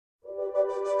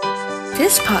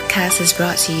This podcast is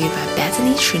brought to you by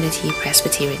Bethany Trinity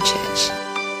Presbyterian Church.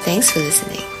 Thanks for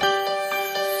listening.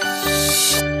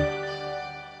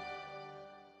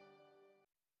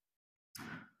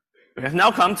 We have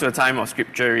now come to a time of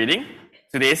scripture reading.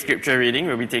 Today's scripture reading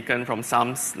will be taken from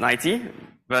Psalms 90,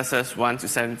 verses 1 to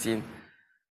 17.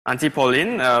 Auntie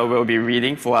Pauline will be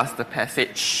reading for us the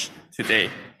passage today.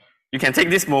 You can take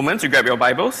this moment to grab your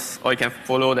Bibles, or you can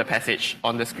follow the passage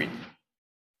on the screen.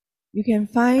 You can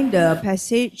find the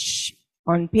passage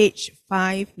on page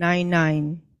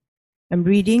 599. I'm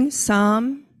reading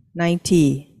Psalm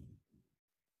 90.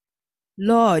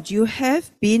 Lord, you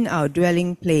have been our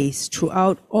dwelling place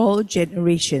throughout all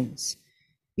generations.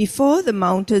 Before the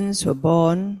mountains were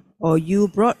born, or you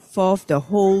brought forth the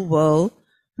whole world,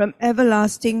 from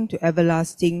everlasting to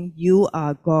everlasting, you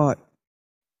are God.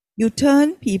 You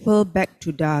turn people back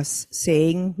to dust,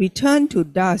 saying, return to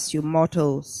dust, you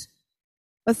mortals.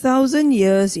 1,000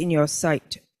 years in your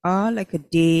sight are like a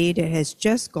day that has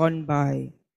just gone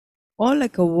by, or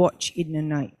like a watch in the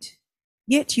night.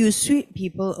 Yet you sweep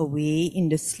people away in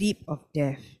the sleep of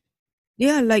death. They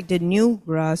are like the new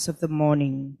grass of the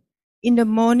morning. In the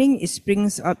morning it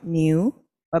springs up new,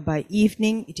 but by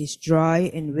evening it is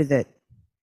dry and withered.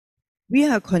 We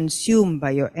are consumed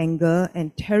by your anger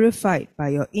and terrified by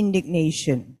your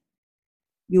indignation.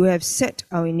 You have set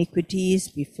our iniquities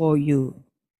before you,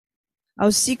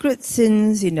 our secret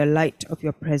sins in the light of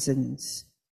your presence.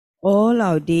 All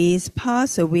our days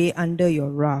pass away under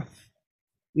your wrath.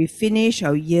 We finish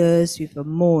our years with a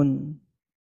moan.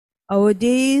 Our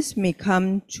days may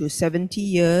come to 70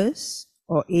 years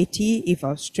or 80 if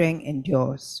our strength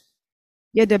endures.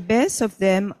 Yet the best of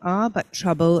them are but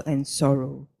trouble and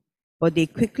sorrow, for they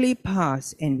quickly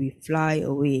pass and we fly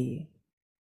away.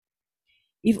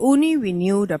 If only we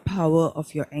knew the power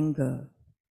of your anger.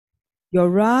 Your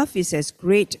wrath is as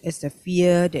great as the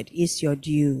fear that is your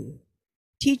due.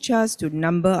 Teach us to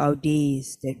number our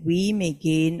days, that we may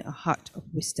gain a heart of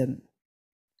wisdom.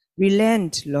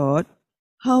 Relent, Lord,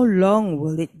 how long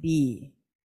will it be?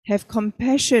 Have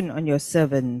compassion on your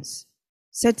servants.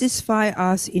 Satisfy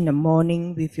us in the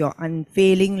morning with your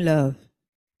unfailing love,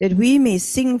 that we may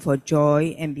sing for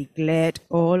joy and be glad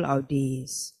all our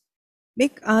days.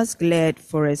 Make us glad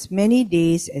for as many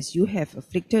days as you have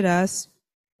afflicted us,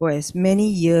 for as many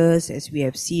years as we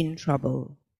have seen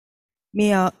trouble.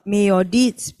 May your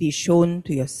deeds be shown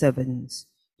to your servants,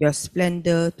 your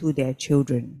splendor to their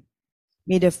children.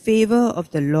 May the favor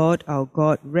of the Lord our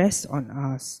God rest on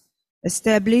us.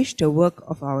 Establish the work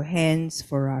of our hands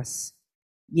for us.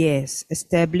 Yes,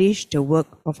 establish the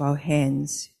work of our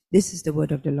hands. This is the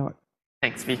word of the Lord.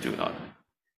 Thanks be to Lord.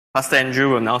 Pastor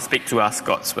Andrew will now speak to us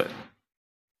God's word.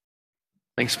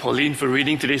 Thanks, Pauline, for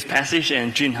reading today's passage,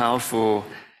 and Jun Hao for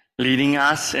leading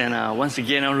us. And once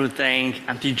again, I want to thank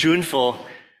Auntie June for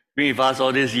being with us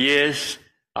all these years.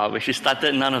 When she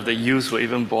started, none of the youths were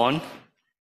even born.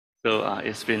 So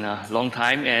it's been a long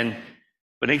time. And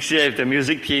for next year, if the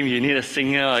music team, you need a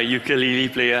singer or a ukulele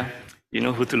player, you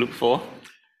know who to look for.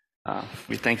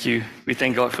 We thank you. We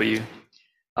thank God for you.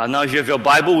 Now, if you have your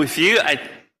Bible with you,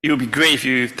 it would be great if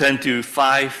you turn to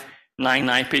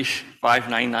 599, page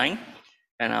 599,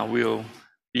 and we'll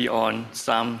be on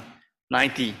Psalm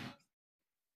 90.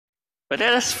 But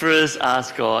let us first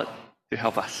ask God to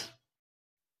help us.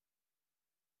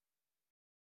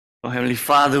 Oh, Heavenly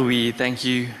Father, we thank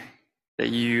you that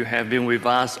you have been with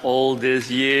us all these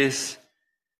years.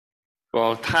 For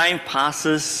our time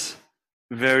passes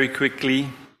very quickly.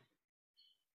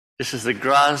 Just as the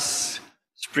grass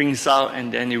springs out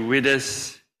and then it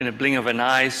withers in a blink of an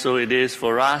eye, so it is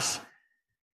for us.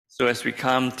 So as we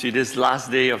come to this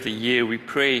last day of the year, we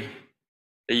pray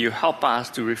that you help us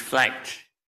to reflect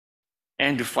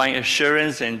and to find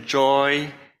assurance and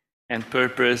joy and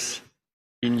purpose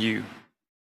in you.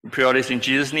 We pray all this in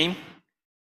Jesus' name.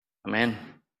 Amen.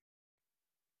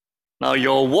 Now,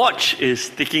 your watch is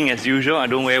ticking as usual. I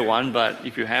don't wear one, but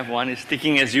if you have one, it's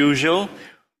ticking as usual.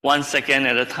 1 second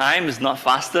at a time. It's not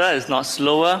faster, it's not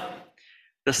slower.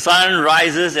 The sun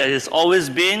rises as it's always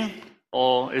been,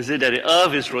 or is it that the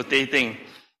earth is rotating?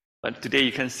 But today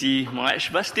you can't see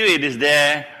much, but still it is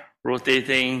there,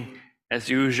 rotating as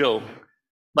usual.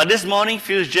 But this morning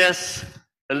feels just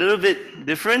a little bit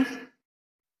different.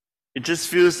 It just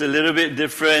feels a little bit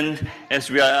different as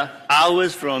we are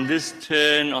hours from this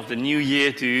turn of the new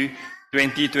year to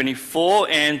 2024,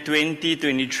 and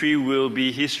 2023 will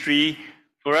be history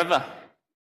forever.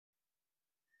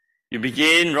 You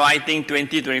begin writing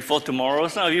 2024 tomorrow.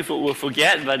 Some of you will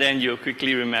forget, but then you'll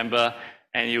quickly remember,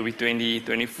 and you'll be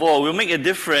 2024. We'll make a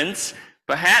difference,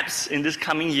 perhaps in this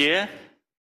coming year,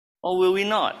 or will we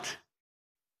not?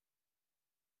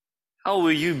 How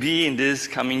will you be in this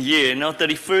coming year? Now,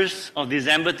 31st of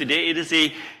December today, it is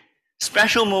a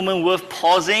special moment worth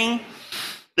pausing,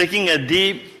 taking a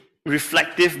deep,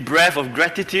 reflective breath of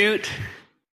gratitude.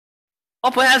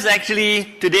 Or perhaps actually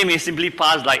today may simply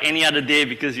pass like any other day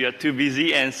because you are too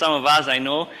busy, and some of us, I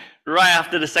know, right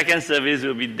after the second service,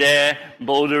 we'll be there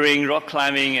bouldering, rock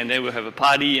climbing, and then we'll have a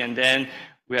party, and then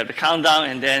we have the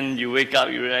countdown, and then you wake up,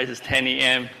 you realize it's 10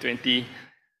 a.m.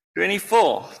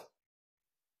 2024.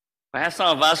 Perhaps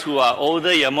some of us who are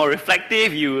older, you're more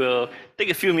reflective, you will take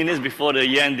a few minutes before the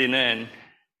year-end dinner and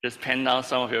just pen down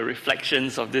some of your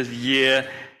reflections of this year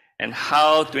and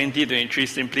how 2023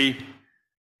 simply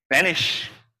vanished.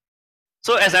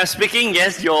 So as I'm speaking,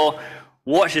 yes, your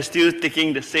watch is still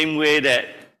ticking the same way that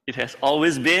it has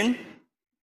always been.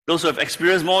 Those who have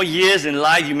experienced more years in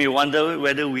life, you may wonder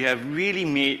whether we have really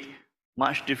made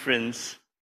much difference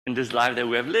in this life that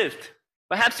we have lived.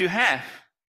 Perhaps you have.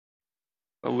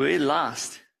 But will it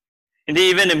last?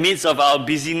 Indeed, even in the midst of our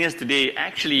busyness today,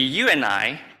 actually, you and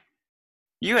I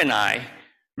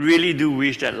really do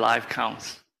wish that life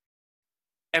counts.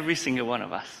 Every single one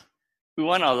of us. We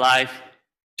want our life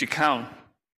to count.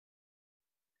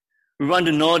 We want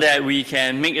to know that we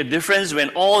can make a difference when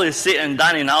all is said and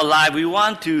done in our life. We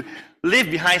want to leave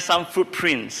behind some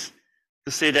footprints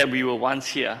to say that we were once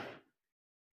here.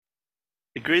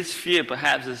 The greatest fear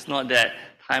perhaps is not that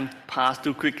time passed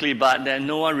too quickly, but that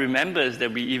no one remembers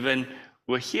that we even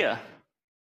were here.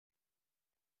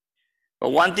 But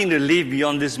wanting to live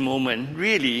beyond this moment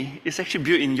really is actually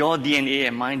built in your DNA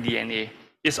and my DNA.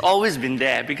 It's always been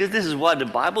there because this is what the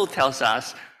Bible tells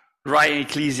us right in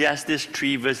Ecclesiastes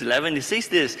 3 verse 11. It says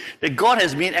this, that God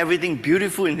has made everything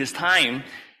beautiful in His time.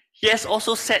 He has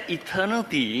also set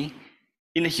eternity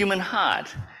in the human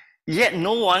heart. Yet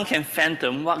no one can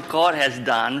fathom what God has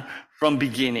done from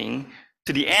beginning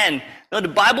to the end. Now the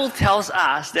Bible tells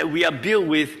us that we are built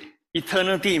with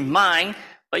eternity in mind,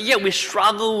 but yet we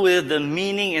struggle with the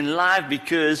meaning in life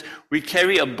because we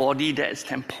carry a body that is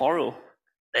temporal.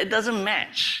 That doesn't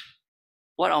match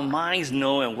what our minds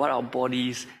know and what our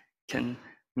bodies can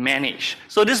manage.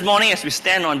 So this morning, as we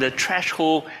stand on the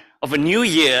threshold of a new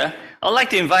year, I'd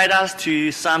like to invite us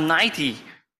to Psalm 90.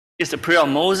 It's the prayer of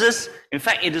Moses. In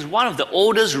fact, it is one of the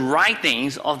oldest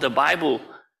writings of the Bible.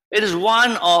 It is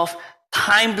one of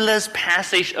timeless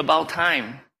passage about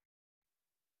time.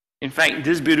 In fact,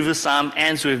 this beautiful psalm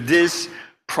ends with this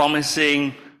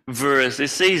promising verse. It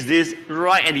says this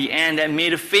right at the end, that may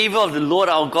the favor of the Lord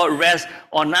our God rest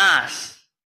on us.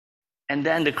 And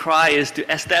then the cry is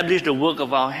to establish the work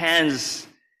of our hands.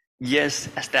 Yes,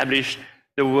 establish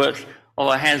the work of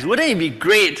our hands. Wouldn't it be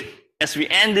great as we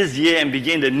end this year and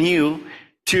begin the new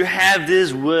to have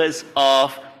these words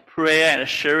of prayer and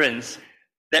assurance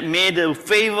that may the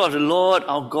favor of the Lord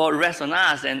our God rest on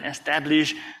us and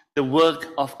establish the work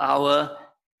of our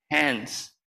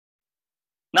hands.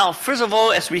 Now, first of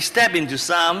all, as we step into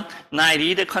Psalm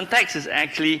 90, the context is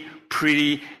actually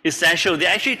pretty essential. There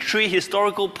are actually three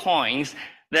historical points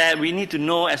that we need to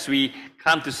know as we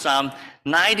come to Psalm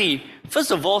 90.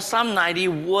 First of all, Psalm 90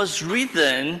 was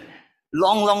written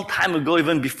long time ago,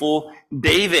 even before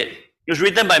David. It was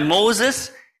written by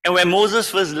Moses, and when Moses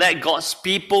first led God's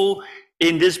people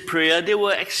in this prayer, they will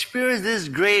experience this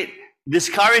great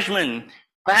discouragement.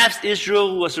 Perhaps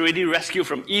Israel was already rescued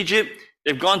from Egypt.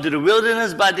 They've gone to the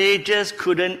wilderness, but they just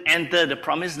couldn't enter the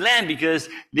promised land because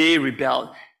they rebelled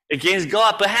against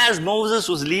God. Perhaps Moses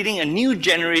was leading a new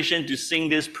generation to sing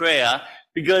this prayer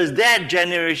because that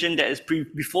generation that is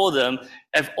before them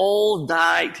have all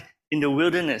died in the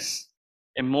wilderness.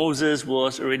 And Moses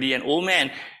was already an old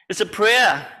man. It's a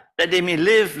prayer that they may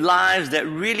live lives that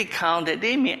really count, that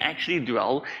they may actually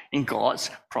dwell in God's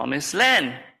promised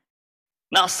land.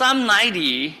 Now, Psalm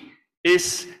 90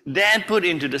 is then put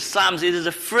into the Psalms. It is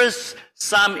the first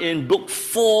Psalm in Book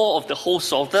 4 of the whole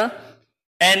Psalter.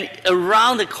 And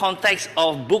around the context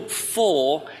of Book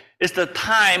 4 is the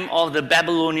time of the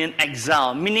Babylonian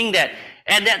exile, meaning that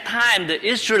at that time, the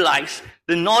Israelites,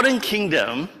 the northern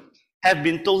kingdom, have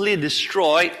been totally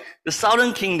destroyed. The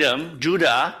southern kingdom,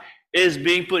 Judah, is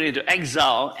being put into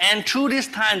exile. And through this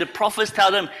time, the prophets tell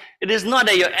them, it is not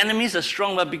that your enemies are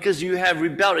strong, but because you have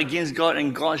rebelled against God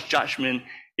and God's judgment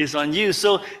is on you.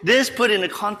 So this put in the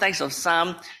context of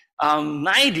Psalm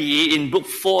 90 in Book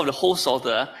 4 of the whole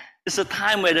Psalter. It's a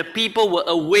time where the people were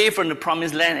away from the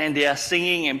promised land and they are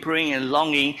singing and praying and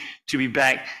longing to be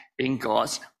back in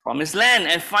God's promised land.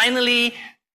 And finally,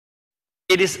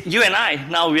 it is you and I.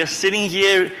 Now we are sitting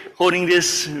here holding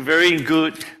this very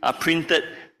good printed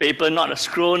paper, not a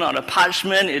scroll, not a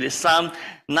parchment. It is Psalm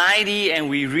 90, and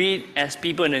we read as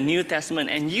people in the New Testament.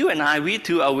 And you and I, we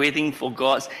too are waiting for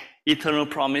God's eternal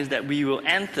promise that we will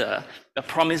enter the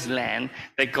promised land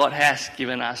that God has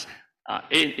given us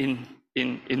in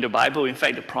the Bible. In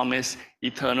fact, the promised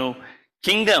eternal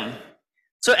kingdom.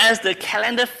 So as the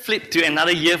calendar flipped to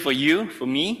another year for you, for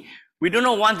me, we do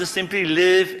not want to simply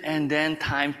live and then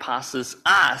time passes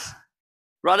us.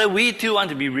 Rather, we too want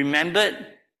to be remembered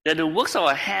that the works of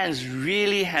our hands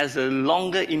really has a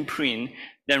longer imprint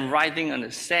than writing on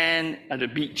the sand at the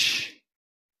beach.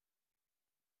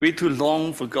 We too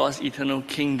long for God's eternal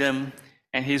kingdom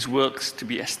and His works to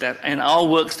be established, and our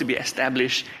works to be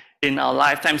established in our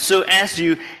lifetime. So as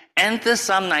you enter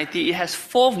Psalm 90, it has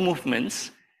 4 movements.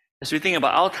 As we think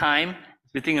about our time, as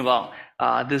we think about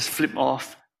this flip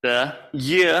of the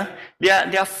year,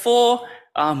 there are 4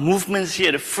 movements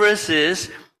here. The first is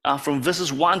from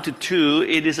verses 1 to 2,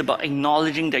 it is about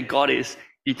acknowledging that God is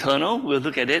eternal. We'll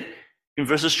look at it. In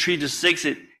verses 3 to 6,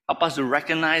 it helps us to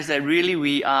recognize that really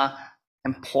we are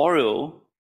temporal.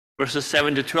 Verses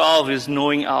 7 to 12 is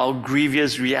knowing our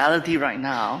grievous reality right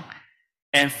now.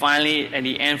 And finally, at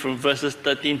the end, from verses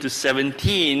 13 to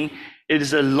 17, it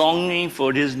is a longing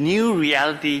for this new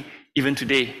reality even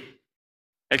today.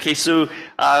 Okay, so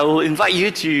I will invite you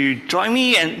to join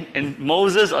me and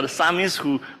Moses, or the psalmist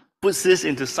who puts this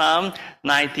into Psalm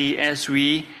 90 as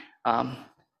we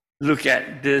look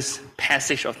at this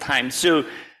passage of time. So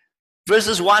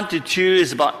verses 1 to 2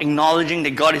 is about acknowledging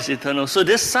that God is eternal. So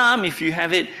this psalm, if you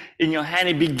have it in your hand,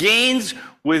 it begins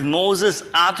with Moses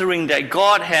uttering that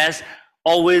God has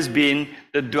always been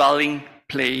the dwelling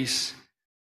place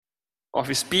of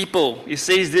His people. It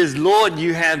says this, Lord,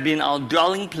 you have been our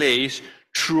dwelling place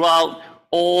throughout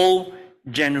all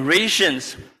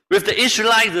generations. With the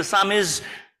Israelites, the psalmist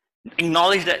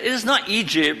acknowledged that it is not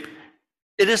Egypt,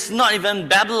 it is not even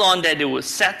Babylon that they would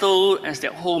settle as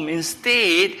their home.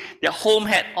 Instead, their home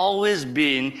had always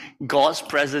been God's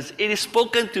presence. It is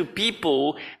spoken to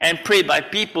people and prayed by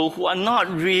people who are not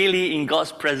really in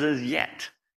God's presence yet,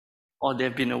 or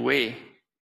they've been away.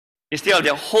 Instead of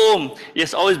their home, it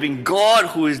has always been God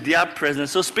who is their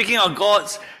presence. So speaking of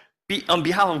on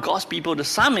behalf of God's people, the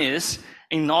psalmist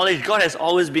acknowledged God has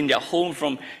always been their home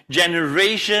from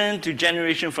generation to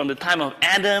generation, from the time of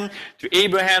Adam to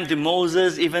Abraham to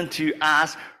Moses, even to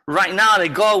us. Right now,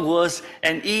 that God was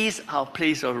and is our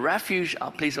place of refuge,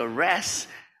 our place of rest,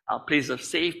 our place of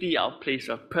safety, our place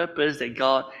of purpose, that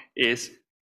God is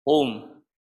home.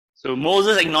 So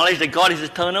Moses acknowledged that God is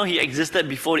eternal. He existed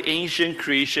before the ancient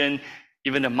creation.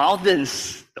 Even the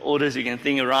mountains, the oldest you can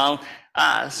think around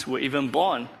us, were even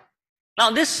born. Now,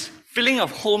 this feeling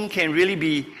of home can really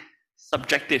be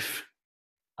subjective.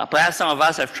 Perhaps some of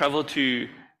us have traveled to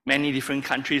many different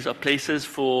countries or places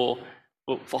for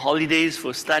holidays,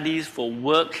 for studies, for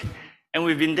work. And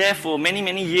we've been there for many,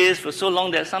 many years, for so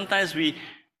long that sometimes we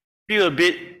feel a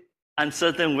bit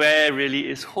uncertain where really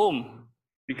is home.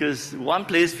 Because one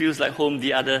place feels like home,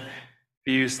 the other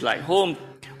feels like home.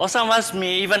 Or some of us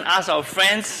may even ask our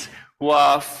friends who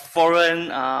are foreign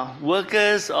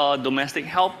workers or domestic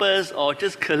helpers or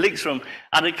just colleagues from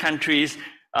other countries,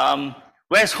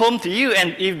 where's home to you?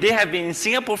 And if they have been in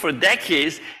Singapore for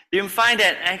decades, they will find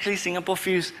that actually Singapore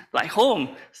feels like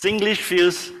home. Singlish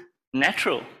feels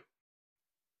natural.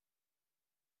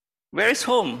 Where is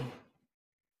home?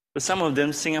 For some of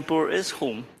them, Singapore is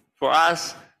home. For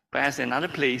us, perhaps another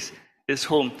place is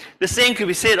home. The same could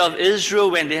be said of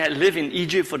Israel when they had lived in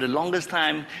Egypt for the longest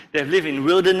time. They have lived in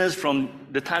wilderness from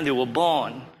the time they were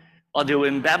born. Or they were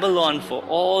in Babylon for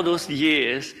all those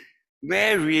years.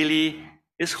 Where really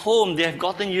is home? They have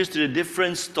gotten used to the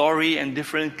different story and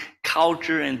different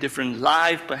culture and different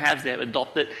life. Perhaps they have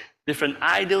adopted different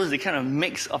idols, the kind of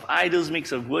mix of idols,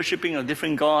 mix of worshipping of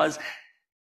different gods.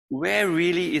 Where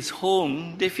really is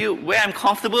home? They feel where I'm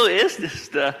comfortable is this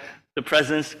the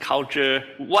presence, culture.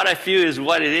 What I feel is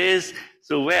what it is.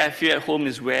 So where I feel at home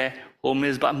is where home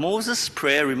is. But Moses'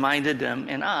 prayer reminded them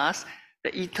and us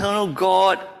that eternal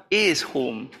God is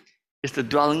home. It's the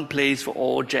dwelling place for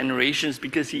all generations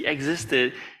because He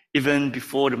existed even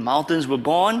before the mountains were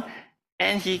born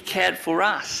and He cared for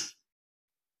us.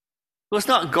 It was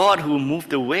not God who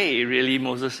moved away, really,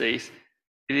 Moses says.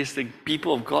 It is the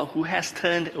people of God who has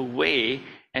turned away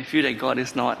and feel that God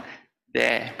is not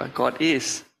there, but God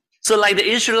is. So like the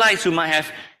Israelites who might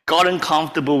have gotten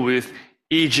comfortable with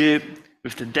Egypt,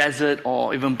 with the desert,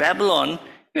 or even Babylon,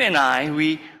 you and I,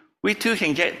 we too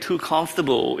can get too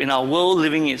comfortable in our world,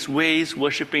 living its ways,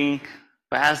 worshipping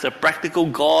perhaps the practical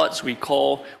gods we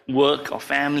call work or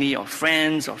family or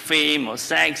friends or fame or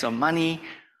sex or money.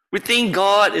 We think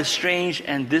God is strange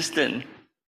and distant,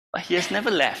 but He has never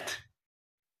left.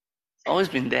 He's always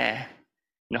been there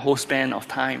in the whole span of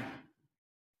time.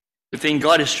 We think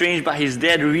God is strange, but He's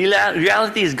there. The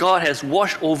reality is God has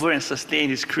watched over and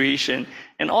sustained His creation,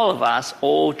 and all of us,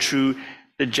 all through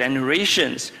the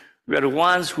generations. We are the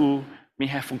ones who may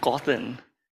have forgotten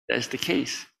that is the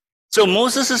case. So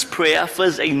Moses' prayer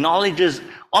first acknowledges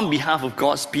on behalf of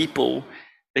God's people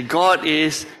that God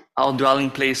is our dwelling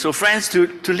place. So friends, to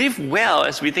live well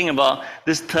as we think about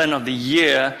this turn of the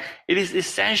year, it is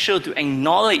essential to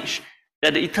acknowledge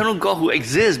that the eternal God who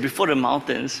exists before the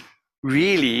mountains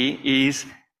really is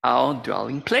our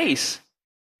dwelling place.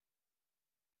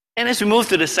 And as we move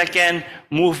to the second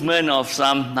movement of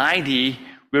Psalm 90,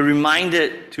 we're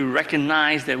reminded to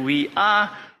recognize that we are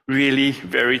really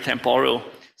very temporal.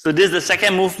 So this is the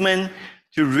second movement,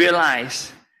 to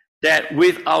realize that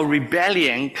with our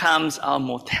rebellion comes our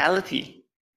mortality.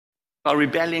 Our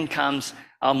rebellion comes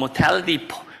our mortality.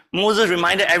 Moses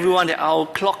reminded everyone that our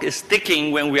clock is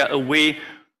ticking when we are away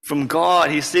from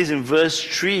God. He says in verse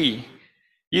 3,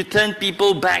 you turn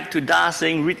people back to dust,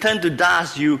 saying, return to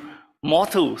dust, you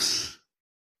mortals.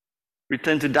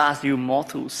 Return to dust, you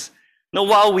mortals. Now,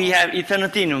 while we have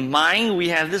eternity in mind, we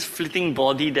have this fleeting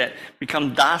body that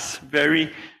becomes dust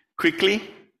very quickly.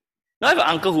 Now, I have an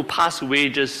uncle who passed away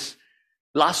just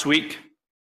last week,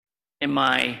 and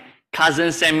my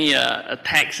cousin sent me a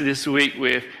text this week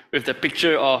with the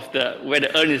picture of where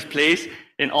the urn is placed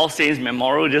in All Saints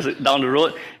Memorial just down the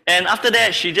road. And after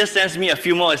that, she just sends me a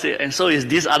few more. I say, and so is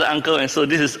this other uncle, and so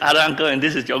this is other uncle, and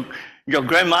this is your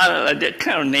grandma, like that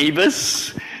kind of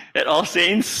neighbors at All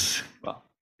Saints. Well,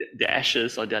 their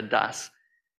ashes or their dust.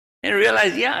 And I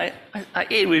realized, yeah, I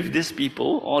ate with these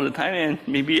people all the time, and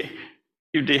maybe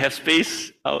if they have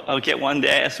space, I'll get one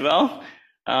there as well.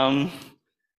 Some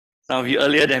of you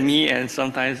earlier than me, and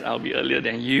sometimes I'll be earlier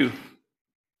than you.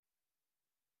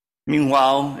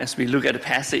 Meanwhile, as we look at the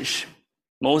passage,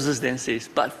 Moses then says,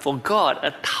 but for God,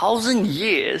 1,000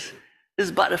 years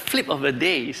is but a flip of a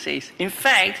day, he says. In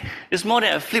fact, it's more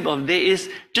than a flip of a day, it's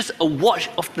just a watch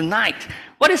of the night.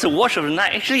 What is a watch of the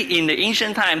night? Actually, in the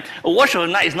ancient time, a watch of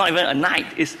the night is not even a night.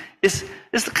 It's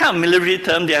the kind of military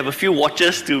term. They have a few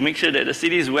watches to make sure that the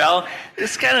city is well.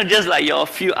 It's kind of just like your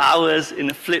few hours in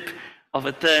a flip of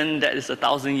a turn. That is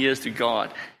 1,000 years to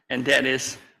God. And that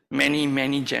is many,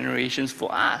 many generations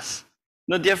for us.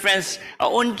 Now, dear friends,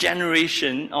 our own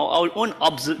generation, or our own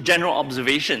general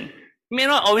observation, may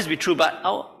not always be true, but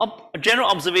our general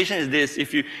observation is this.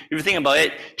 If you think about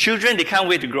it, children, they can't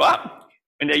wait to grow up.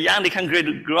 When they're young, they can't wait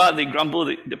to grow up. They grumble,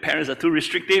 the parents are too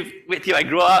restrictive. Wait till I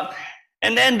grow up.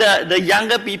 And then the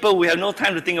younger people, we have no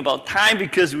time to think about time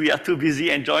because we are too busy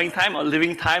enjoying time or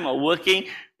living time or working.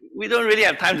 We don't really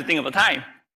have time to think about time.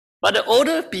 But the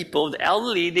older people, the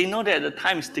elderly, they know that the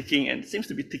time is ticking and it seems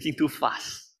to be ticking too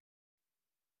fast.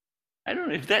 I don't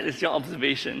know if that is your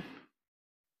observation,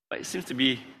 but it seems to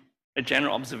be a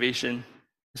general observation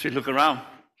as we look around.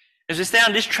 As we stand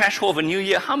on this threshold of a new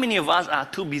year, how many of us are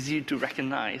too busy to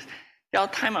recognize that our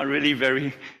time are really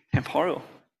very temporal?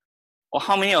 Or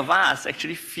how many of us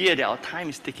actually fear that our time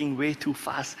is ticking way too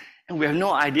fast and we have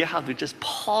no idea how to just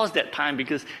pause that time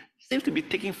because it seems to be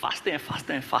ticking faster and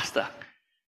faster and faster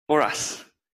for us.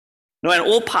 Now, an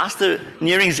old pastor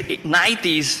nearing his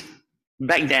 90s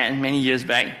back then, many years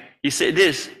back, he said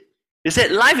this. He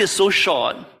said, life is so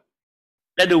short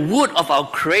that the wood of our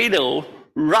cradle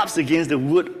rubs against the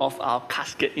wood of our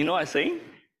casket. You know what I'm saying?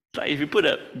 It's like if you put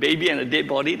a baby and a dead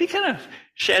body, they kind of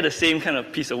share the same kind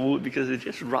of piece of wood because they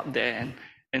just rub there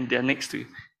and they're next to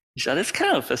each other. It's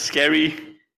kind of a scary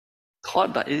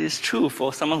thought, but it is true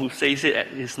for someone who says it at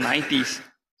his 90s.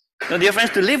 Now, dear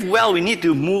friends, to live well, we need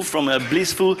to move from a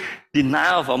blissful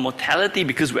denial of our mortality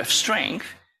because we have strength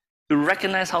to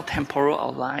recognize how temporal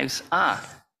our lives are.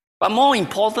 But more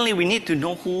importantly, we need to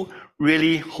know who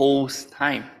really holds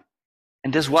time.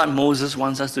 And that's what Moses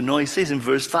wants us to know. He says in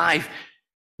verse 5,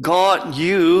 God,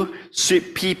 you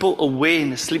sweep people away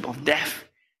in the sleep of death.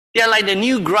 They are like the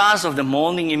new grass of the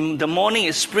morning. In the morning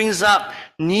it springs up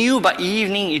new, but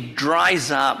evening it dries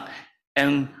up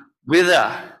and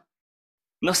wither.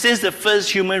 Now, since the first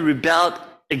human rebelled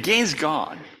against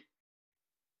God,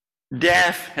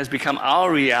 death has become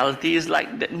our reality. It's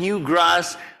like that new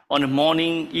grass on the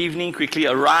morning, evening quickly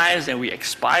arrives and we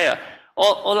expire.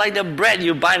 Or like the bread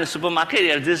you buy in the supermarket,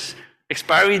 it has this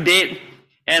expiry date,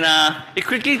 and it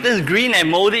quickly turns green and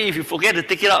moldy if you forget to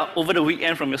take it out over the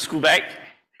weekend from your school bag.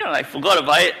 You know, like forgot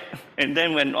about it, and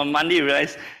then when on Monday you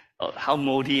realize how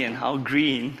moldy and how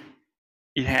green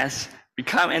it has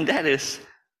become, and that is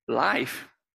life.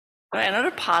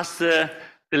 Another pastor,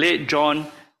 the late John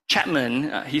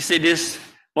Chapman, he said this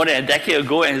more than a decade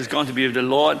ago, and he's gone to be with the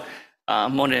Lord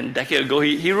more than a decade ago.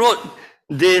 He wrote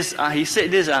this, he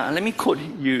said this, let me quote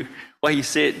you what he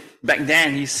said back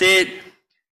then. He said,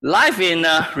 life in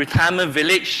a retirement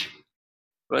village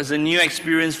was a new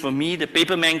experience for me. The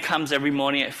paperman comes every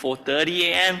morning at 4:30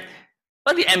 a.m.,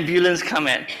 but the ambulance comes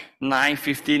at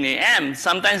 9:15 a.m.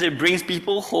 Sometimes it brings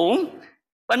people home,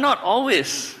 but not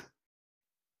always.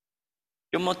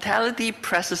 Your mortality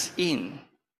presses in.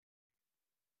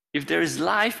 If there is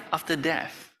life after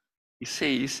death, he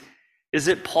says, is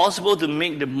it possible to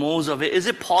make the most of it? Is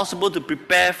it possible to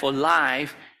prepare for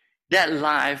life, that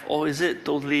life, or is it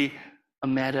totally a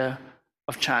matter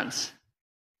of chance?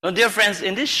 Now, dear friends,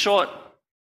 in this short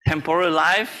temporal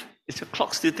life, is your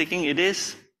clock still ticking? It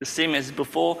is the same as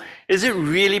before. Is it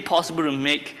really possible to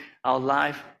make our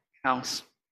life count?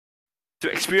 To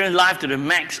experience life to the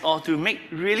max, or to make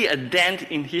really a dent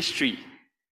in history?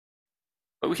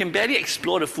 But we can barely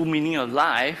explore the full meaning of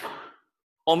life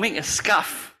or make a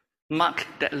scarf mark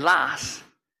that lasts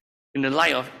in the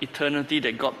light of eternity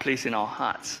that God placed in our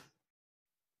hearts.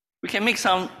 We can make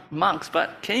some marks,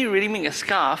 but can you really make a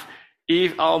scarf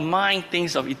if our mind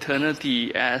thinks of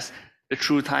eternity as the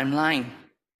true timeline?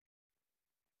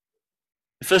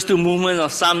 The first two movements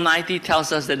of Psalm 90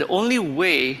 tells us that the only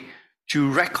way to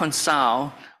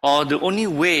reconcile, or the only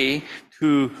way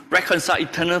to reconcile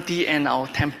eternity and our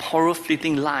temporal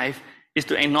fleeting life, is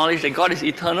to acknowledge that God is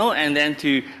eternal, and then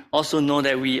to also know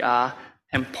that we are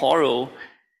temporal.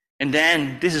 And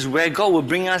then this is where God will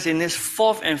bring us in this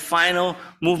fourth and final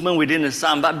movement within the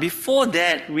psalm. But before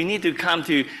that, we need to come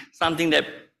to something that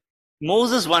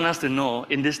Moses wants us to know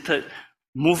in this third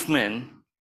movement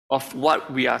of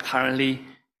what we are currently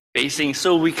facing.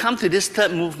 So we come to this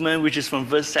third movement, which is from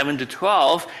verse 7 to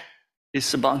 12.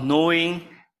 It's about knowing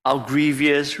our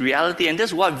grievous reality. And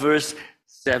that's what verse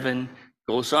 7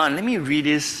 goes on. Let me read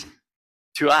this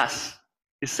to us.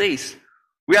 It says,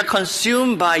 we are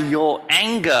consumed by your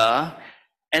anger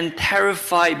and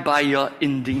terrified by your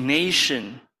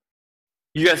indignation.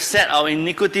 You have set our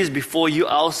iniquities before you,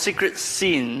 our secret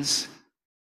sins,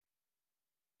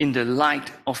 in the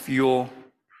light of your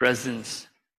presence.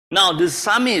 Now, the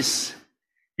psalmist,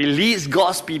 he leads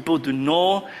God's people to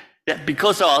know that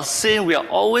because of our sin, we are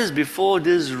always before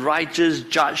this righteous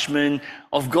judgment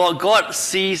of God. God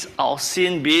sees our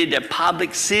sin, be it the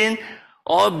public sin,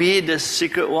 or be it the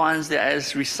secret ones that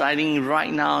is residing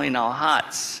right now in our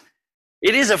hearts.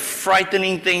 It is a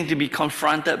frightening thing to be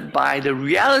confronted by the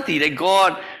reality that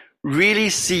God really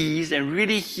sees and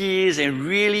really hears and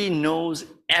really knows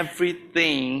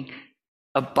everything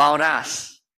about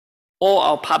us. All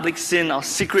our public sin, our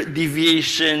secret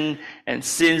deviation and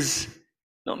sins.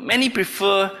 Now, many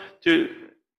prefer to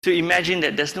imagine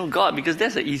that there's no God, because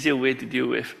that's an easier way to deal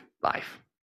with life.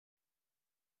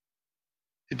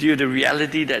 To deal with the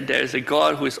reality that there is a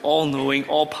God who is all-knowing,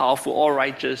 all-powerful,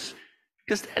 all-righteous,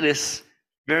 because that is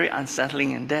very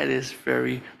unsettling and that is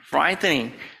very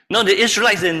frightening. No, the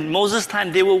Israelites in Moses'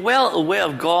 time, they were well aware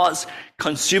of God's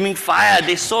consuming fire.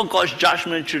 They saw God's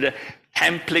judgment through the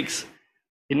 10 plagues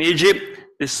in Egypt.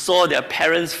 They saw their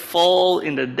parents fall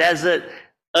in the desert.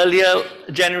 Earlier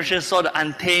generations saw the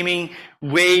untaming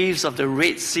waves of the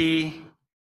Red Sea,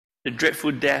 the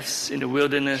dreadful deaths in the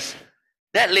wilderness.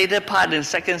 That later part in the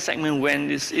second segment,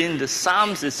 when it's in the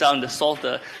Psalms itself, in the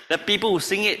Psalter, the people who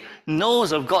sing it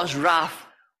knows of God's wrath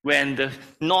when the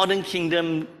northern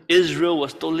kingdom, Israel,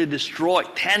 was totally destroyed.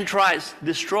 10 tribes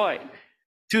destroyed.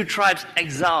 2 tribes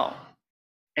exiled.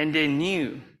 And they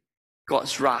knew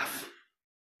God's wrath.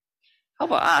 How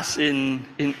about us in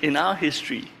our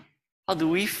history? How do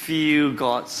we feel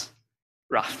God's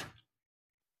wrath?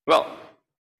 Well,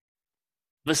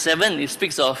 verse 7, it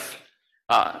speaks of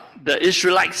the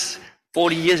Israelites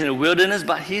 40 years in the wilderness,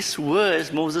 but his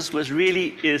words, Moses' words,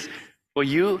 really is for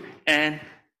you and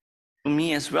for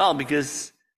me as well,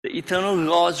 because the eternal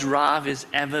God's wrath is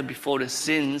ever before the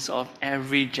sins of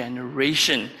every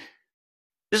generation.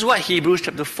 This is what Hebrews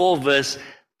chapter 4 verse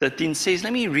 13 says.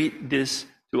 Let me read this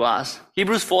to us.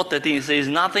 Hebrews 4:13 says,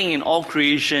 nothing in all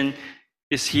creation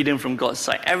is hidden from God's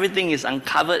sight. Everything is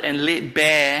uncovered and laid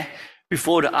bare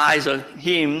before the eyes of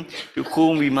him to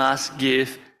whom we must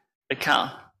give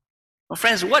account. Well,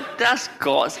 friends, what does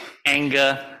God's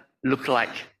anger look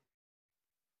like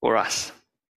for us?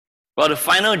 Well, the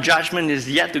final judgment is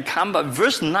yet to come, but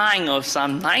verse 9 of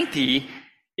Psalm 90,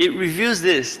 it reveals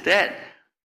this, that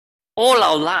all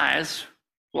our lives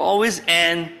will always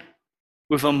end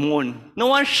with a moan. No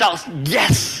one shouts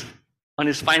yes on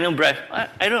his final breath.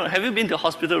 I don't know, have you been to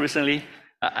hospital recently?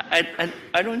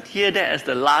 I don't hear that as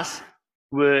the last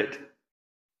word.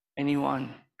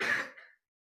 Anyone.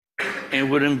 And it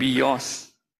wouldn't be yours.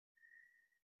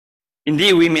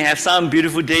 Indeed, we may have some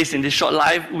beautiful days in this short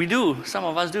life. We do. Some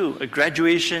of us do. A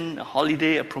graduation, a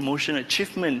holiday, a promotion,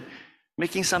 achievement.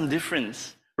 making some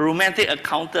difference. A romantic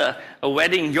encounter, a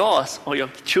wedding, yours or your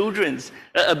children's,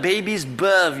 a baby's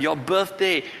birth, your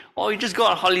birthday, or you just go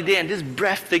on holiday and this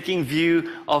breathtaking view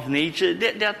of nature.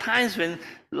 There are times when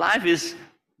life is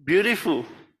beautiful.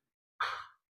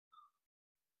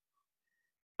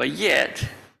 But yet,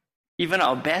 even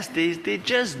our best days, they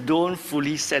just don't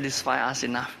fully satisfy us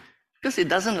enough because it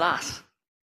doesn't last.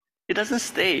 It doesn't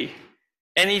stay.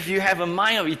 And if you have a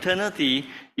mind of eternity,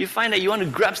 you find that you want to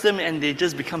grasp them and they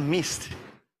just become mist.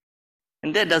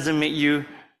 And that doesn't make you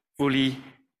fully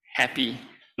happy.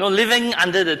 No, living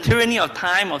under the tyranny of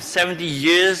time of 70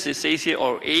 years, it says here,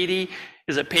 or 80,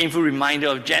 is a painful reminder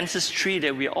of Genesis 3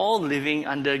 that we're all living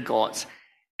under God's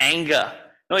anger.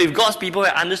 Now, if God's people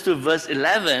had understood verse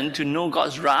 11 to know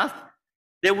God's wrath,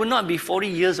 there would not be 40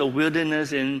 years of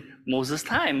wilderness in Moses'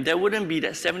 time. There wouldn't be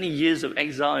that 70 years of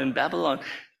exile in Babylon.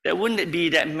 There wouldn't be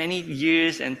that many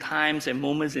years and times and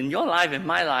moments in your life and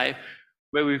my life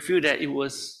where we feel that it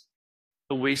was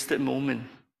a wasted moment.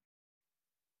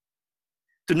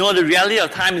 To know the reality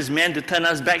of time is meant to turn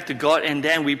us back to God, and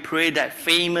then we pray that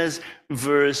famous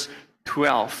verse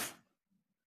 12.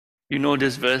 You know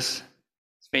this verse?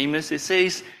 It's famous. It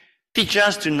says, "Teach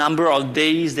us to number our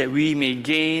days that we may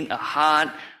gain a heart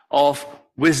of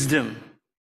wisdom."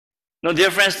 Now,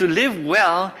 dear friends, to live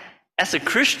well as a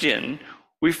Christian,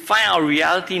 we find our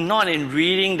reality not in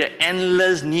reading the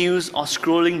endless news or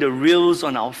scrolling the reels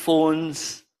on our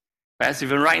phones. Perhaps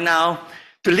even right now,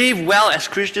 to live well as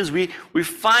Christians, we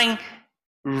find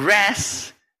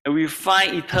rest and we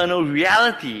find eternal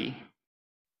reality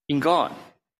in God,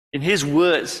 in His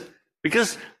words.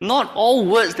 Because not all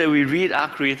words that we read are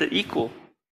created equal.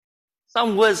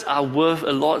 Some words are worth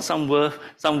a lot, some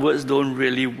words don't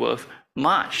really worth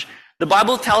much. The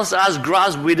Bible tells us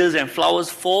grass withers and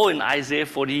flowers fall in Isaiah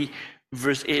 40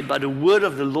 verse 8, but the word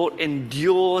of the Lord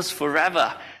endures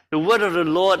forever. The word of the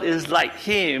Lord is like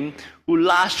Him who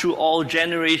lasts through all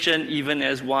generation, even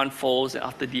as one falls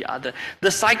after the other. The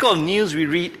cycle of news we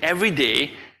read every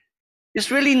day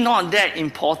is really not that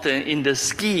important in the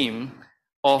scheme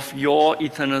of your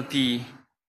eternity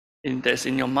that's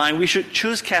in your mind. We should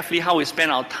choose carefully how we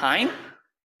spend our time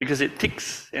because it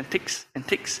ticks and ticks and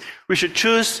ticks. We should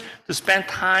choose to spend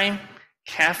time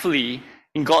carefully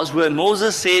in God's word.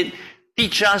 Moses said,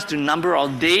 "Teach us to number our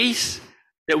days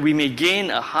that we may gain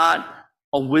a heart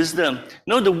of wisdom."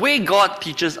 No, the way God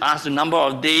teaches us to number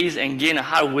our days and gain a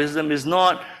heart of wisdom is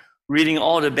not reading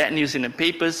all the bad news in the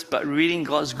papers, but reading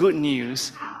God's good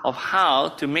news of how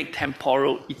to make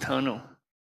temporal eternal.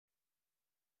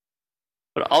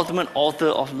 But the ultimate author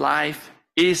of life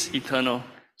is eternal.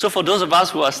 So for those of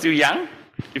us who are still young,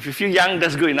 if you feel young,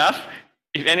 that's good enough.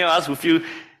 If any of us who feel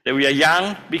that we are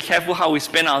young, be careful how we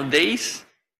spend our days.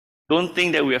 Don't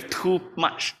think that we have too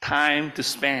much time to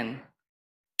spend.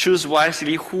 Choose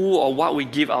wisely who or what we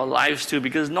give our lives to,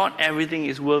 because not everything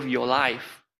is worth your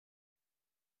life.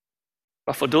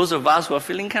 But for those of us who are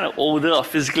feeling kind of older or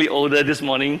physically older this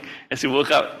morning, as you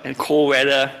woke up in cold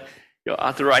weather, your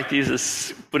arthritis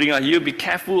is putting on you, be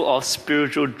careful of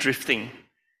spiritual drifting.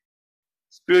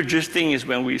 Spiritual drifting is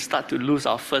when we start to lose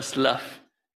our first love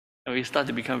and we start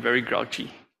to become very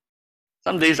grouchy.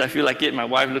 Some days I feel like it. My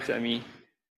wife looks at me,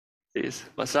 says,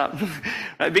 "What's up?"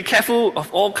 Right? Be careful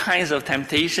of all kinds of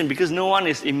temptation, because no one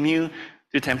is immune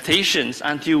to temptations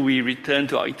until we return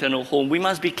to our eternal home. We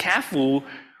must be careful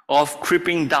of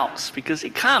creeping doubts, because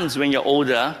it comes when you're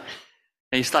older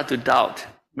and you start to doubt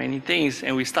many things,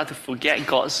 and we start to forget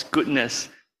God's goodness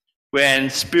when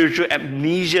spiritual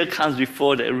amnesia comes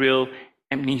before the real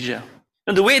amnesia.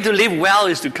 And the way to live well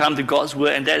is to come to God's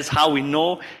word, and that is how we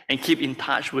know and keep in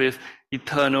touch with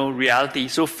eternal reality.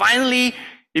 So finally,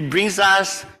 it brings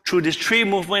us through this three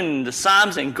movement in the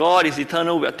Psalms, and God is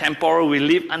eternal, we are temporal, we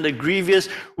live under grievous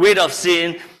weight of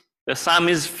sin. The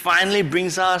psalmist finally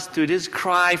brings us to this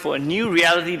cry for a new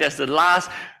reality. That's the last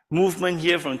movement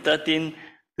here from 13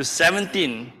 to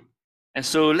 17. And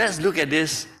so let's look at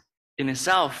this in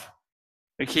itself.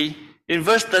 Okay, in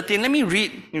verse 13, let me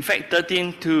read, in fact,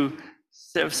 13 to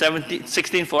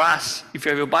 16 for us. If you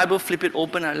have your Bible, flip it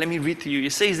open and let me read to you.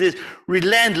 It says this: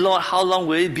 "Relent, Lord, how long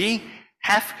will it be?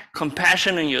 Have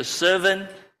compassion on your servant.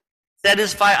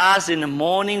 Satisfy us in the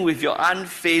morning with your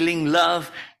unfailing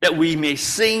love, that we may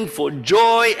sing for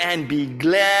joy and be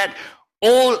glad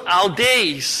all our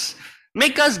days.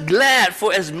 Make us glad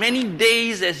for as many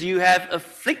days as you have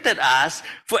afflicted us,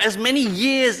 for as many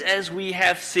years as we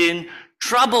have seen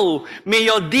trouble. May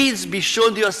your deeds be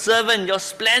shown to your servant, your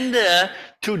splendor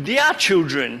to their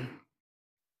children."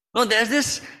 No, there's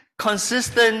this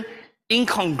consistent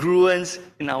incongruence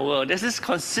in our world. There's this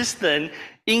consistent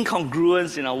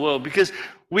incongruence in our world because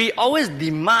we always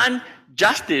demand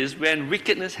justice when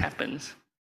wickedness happens,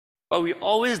 but we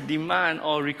always demand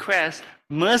or request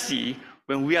mercy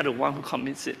when we are the one who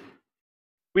commits it.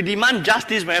 We demand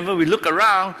justice whenever we look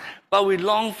around, but we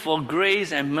long for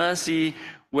grace and mercy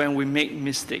when we make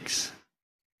mistakes.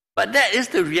 But that is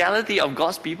the reality of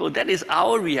God's people. That is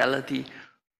our reality.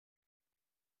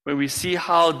 When we see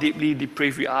how deeply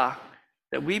depraved we are,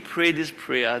 that we pray this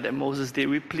prayer that Moses did,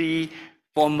 we plead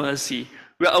for mercy.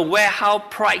 We are aware how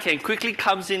pride can quickly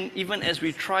come in even as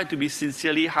we try to be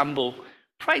sincerely humble.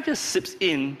 Pride just slips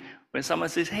in when someone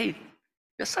says, hey,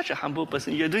 you're such a humble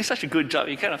person, you're doing such a good job.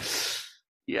 You kind of,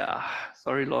 yeah,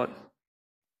 sorry, Lord.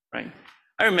 Right?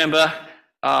 I remember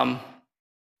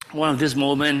one of this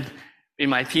moment in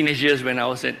my teenage years when I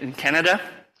was in Canada.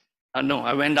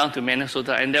 I went down to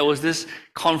Minnesota, and there was this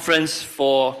conference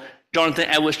for Jonathan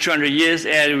Edwards' 300 years,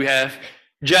 and we have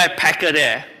J.I. Packer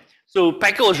there. So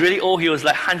Packer was really old. He was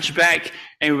like hunchback,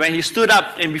 and when he stood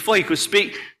up, and before he could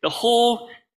speak, the whole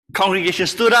congregation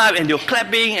stood up, and they were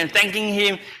clapping and thanking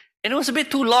him, and it was a bit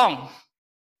too long.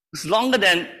 It was longer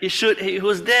than it should. He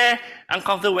was there,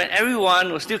 uncomfortable. When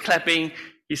everyone was still clapping,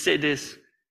 he said this,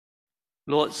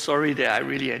 Lord, sorry that I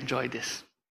really enjoyed this.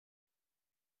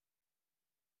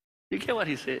 You get what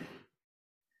he said?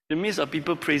 In the midst of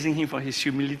people praising him for his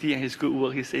humility and his good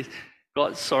work, he says,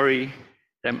 God, sorry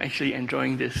that I'm actually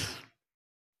enjoying this.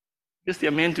 Because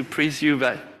they're meant to praise you,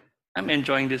 but I'm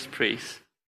enjoying this praise.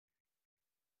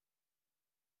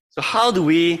 So how do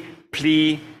we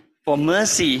plead for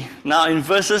mercy? Now in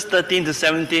verses 13 to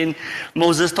 17,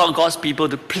 Moses taught God's people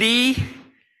to plead.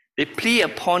 They plead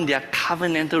upon their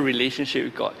covenantal relationship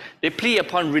with God. They plead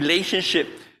upon relationship,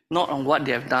 not on what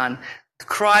they have done. To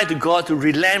cry to God to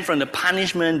relent from the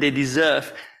punishment they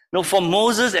deserve. No, for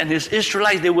Moses and his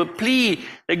Israelites, they would plead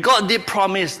that God did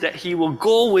promise that he will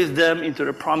go with them into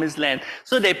the promised land.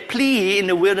 So they plead in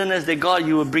the wilderness that God,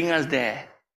 you will bring us there.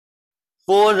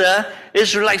 For the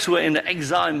Israelites who were in the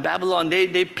exile in Babylon,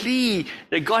 they plead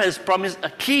that God has promised a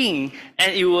king,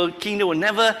 and kingdom will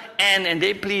never end, and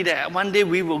they plead that one day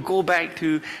we will go back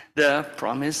to the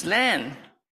promised land.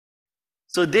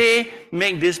 So they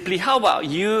make this plea. How about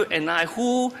you and I?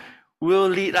 Who will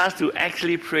lead us to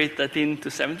actually pray 13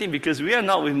 to 17? Because we are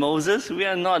not with Moses. We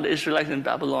are not the Israelites in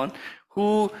Babylon.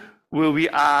 Who will we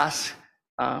ask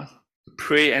to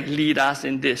pray and lead us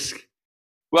in this?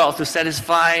 Well, to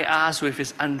satisfy us with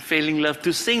his unfailing love,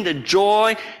 to sing the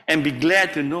joy and be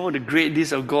glad to know the great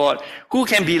deeds of God. Who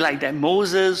can be like that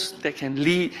Moses that can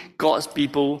lead God's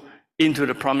people into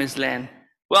the promised land?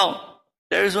 Well,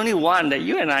 there is only one that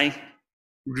you and I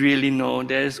really know.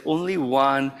 There is only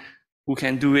one who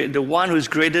can do it. The one who is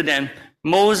greater than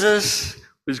Moses,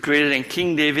 who is greater than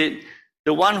King David.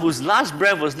 The one whose last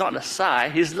breath was not a sigh.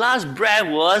 His last breath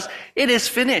was, it is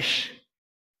finished.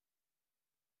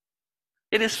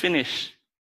 It is finished.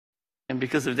 And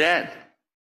because of that,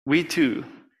 we too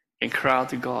can cry out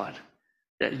to God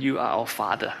that you are our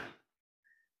Father.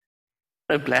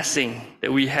 What a blessing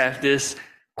that we have this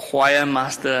choir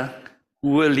master who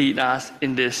will lead us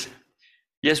in this.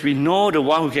 Yes, we know the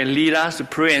one who can lead us to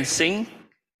pray and sing,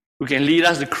 who can lead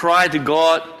us to cry to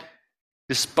God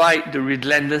despite the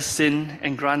relentless sin,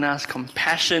 and grant us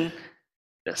compassion.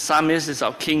 The psalmist is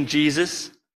our King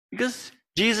Jesus, because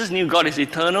Jesus knew God is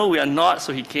eternal, we are not,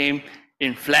 so he came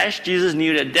in flesh. Jesus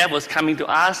knew that death was coming to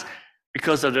us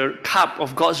because of the cup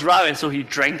of God's wrath, and so he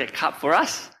drank that cup for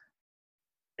us.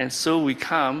 And so we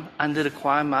come under the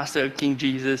choir master of King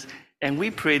Jesus, and we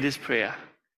pray this prayer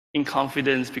in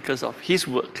confidence because of his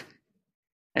work.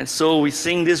 And so we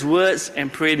sing these words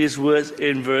and pray these words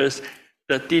in verse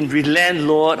 13. Relent,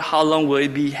 Lord, how long will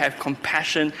it be? Have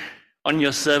compassion on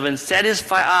your servants.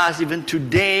 Satisfy us even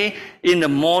today in the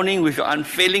morning with your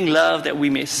unfailing love, that we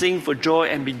may sing for joy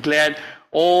and be glad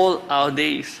all our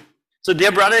days. So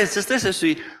dear brothers and sisters, as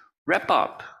we wrap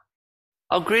up,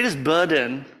 our greatest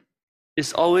burden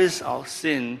is always our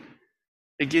sin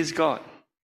against God.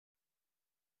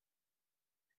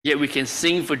 Yet we can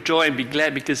sing for joy and be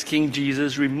glad because King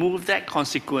Jesus removed that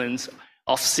consequence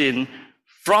of sin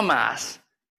from us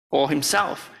for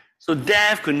himself. So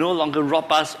death could no longer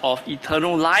rob us of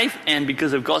eternal life, and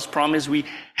because of God's promise, we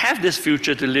have this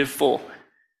future to live for.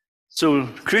 So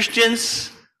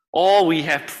Christians, all we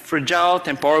have fragile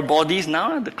temporal bodies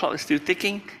now, the clock is still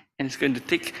ticking, and it's going to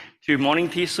tick to morning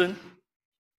tea soon.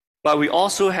 But we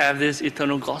also have this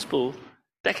eternal gospel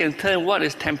that can turn what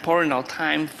is temporal in our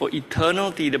time for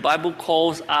eternity. The Bible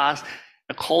calls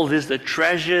this the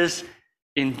treasures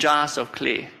in jars of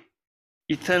clay.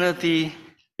 Eternity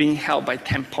being held by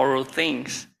temporal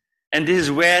things. And this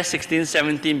is where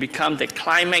 1617 becomes the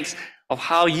climax of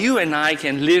how you and I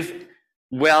can live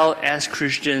well as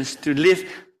Christians, to live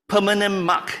permanent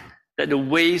mark that the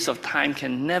waves of time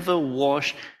can never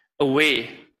wash away.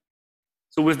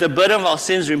 So with the burden of our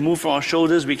sins removed from our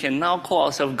shoulders, we can now call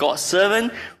ourselves God's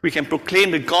servant. We can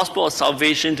proclaim the gospel of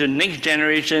salvation to the next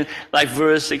generation, like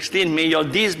verse 16. May your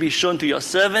deeds be shown to your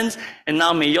servants, and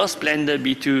now may your splendor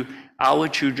be to our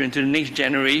children, to the next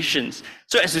generations.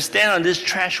 So as we stand on this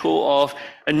threshold of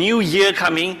a new year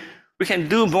coming, we can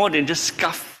do more than just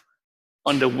scuff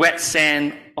on the wet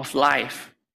sand of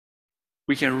life.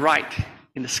 We can write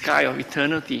in the sky of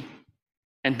eternity.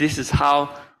 And this is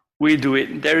how we do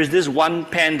it. There is this one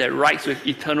pen that writes with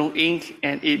eternal ink,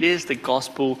 and it is the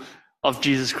gospel of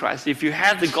Jesus Christ. If you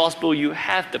have the gospel, you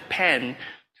have the pen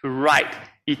to write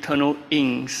eternal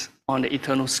inks on the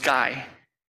eternal sky.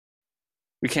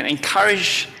 We can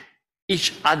encourage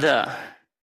each other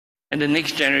and the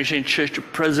next generation church to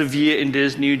persevere in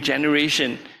this new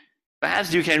generation.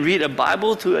 Perhaps you can read a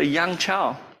Bible to a young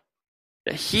child,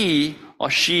 that he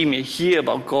or she may hear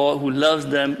about God who loves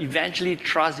them, eventually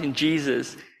trust in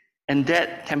Jesus, and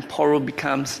that temporal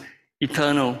becomes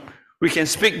eternal. We can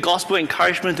speak gospel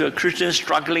encouragement to a Christian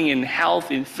struggling in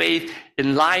health, in faith,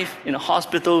 in life, in a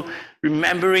hospital,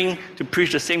 remembering to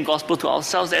preach the same gospel to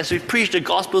ourselves as we preach the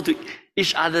gospel to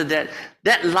each other,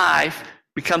 that life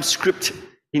becomes script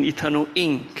in eternal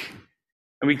ink.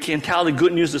 And we can tell the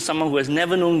good news to someone who has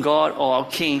never known God or our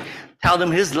King. Tell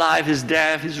them his life, his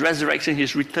death, his resurrection,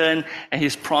 his return, and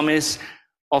his promise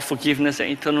of forgiveness and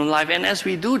eternal life. And as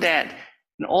we do that,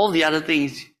 and all the other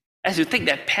things, as you take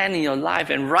that pen in your life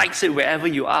and writes it wherever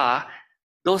you are,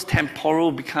 those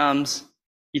temporal becomes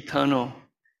eternal.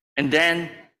 And then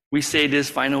we say this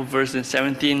final verse in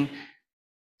 17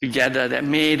 together, that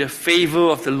may the favor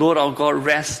of the Lord our God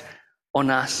rest on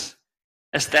us.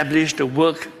 Establish the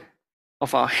work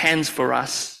of our hands for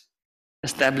us.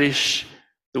 Establish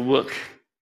the work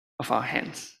of our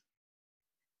hands.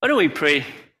 Why don't we pray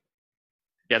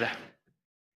together?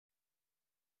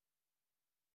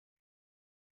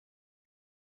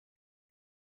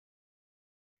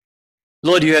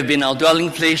 Lord, you have been our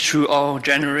dwelling place through all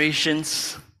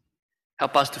generations.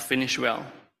 Help us to finish well.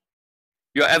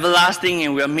 You are everlasting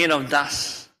and we are made of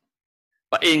dust.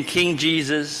 But in King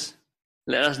Jesus,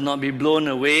 let us not be blown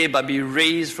away, but be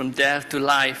raised from death to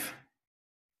life.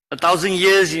 1,000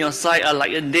 years in your sight are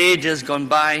like a day just gone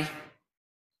by.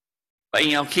 But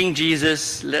in our King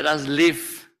Jesus, let us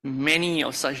live many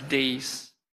of such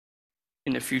days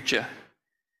in the future.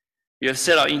 We have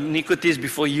set our iniquities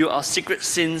before you, our secret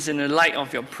sins in the light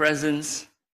of your presence.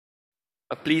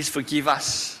 But please forgive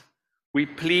us. We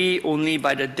plead only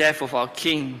by the death of our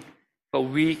King, for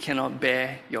we cannot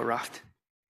bear your wrath.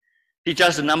 Teach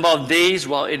us the number of days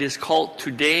while it is called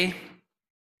today.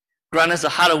 Grant us a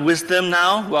heart of wisdom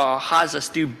now while our hearts are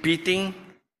still beating.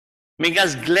 Make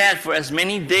us glad for as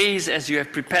many days as you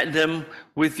have prepared them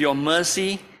with your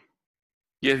mercy.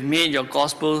 You have made your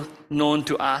gospel known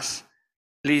to us.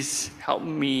 Please help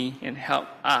me and help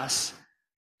us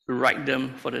to write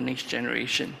them for the next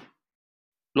generation.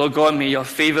 Lord God, may your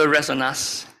favor rest on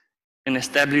us and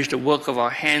establish the work of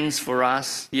our hands for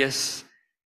us. Yes,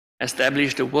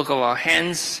 establish the work of our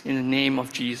hands in the name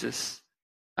of Jesus.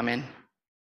 Amen.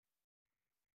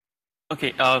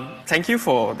 Okay, thank you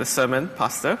for the sermon,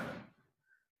 Pastor.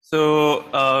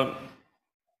 So,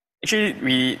 actually,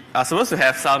 we are supposed to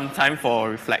have some time for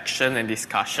reflection and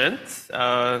discussions.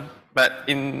 But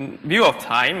in view of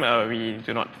time, we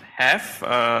do not have.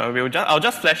 I'll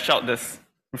just flash out this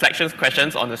reflections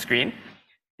questions on the screen.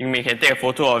 You can take a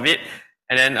photo of it,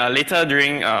 and then later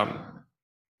during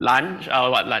lunch?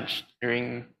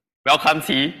 During welcome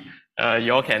tea,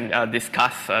 you all can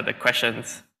discuss the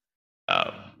questions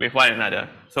with one another.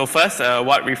 So first,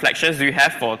 what reflections do you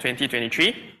have for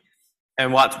 2023?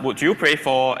 And what would you pray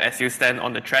for as you stand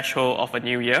on the threshold of a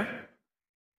new year?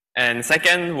 And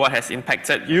second, what has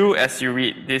impacted you as you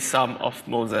read this Psalm of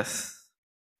Moses?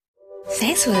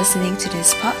 Thanks for listening to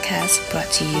this podcast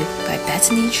brought to you by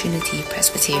Bethany Trinity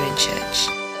Presbyterian Church.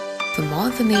 For more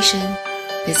information,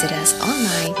 visit us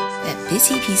online at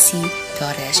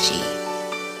busypc.sg.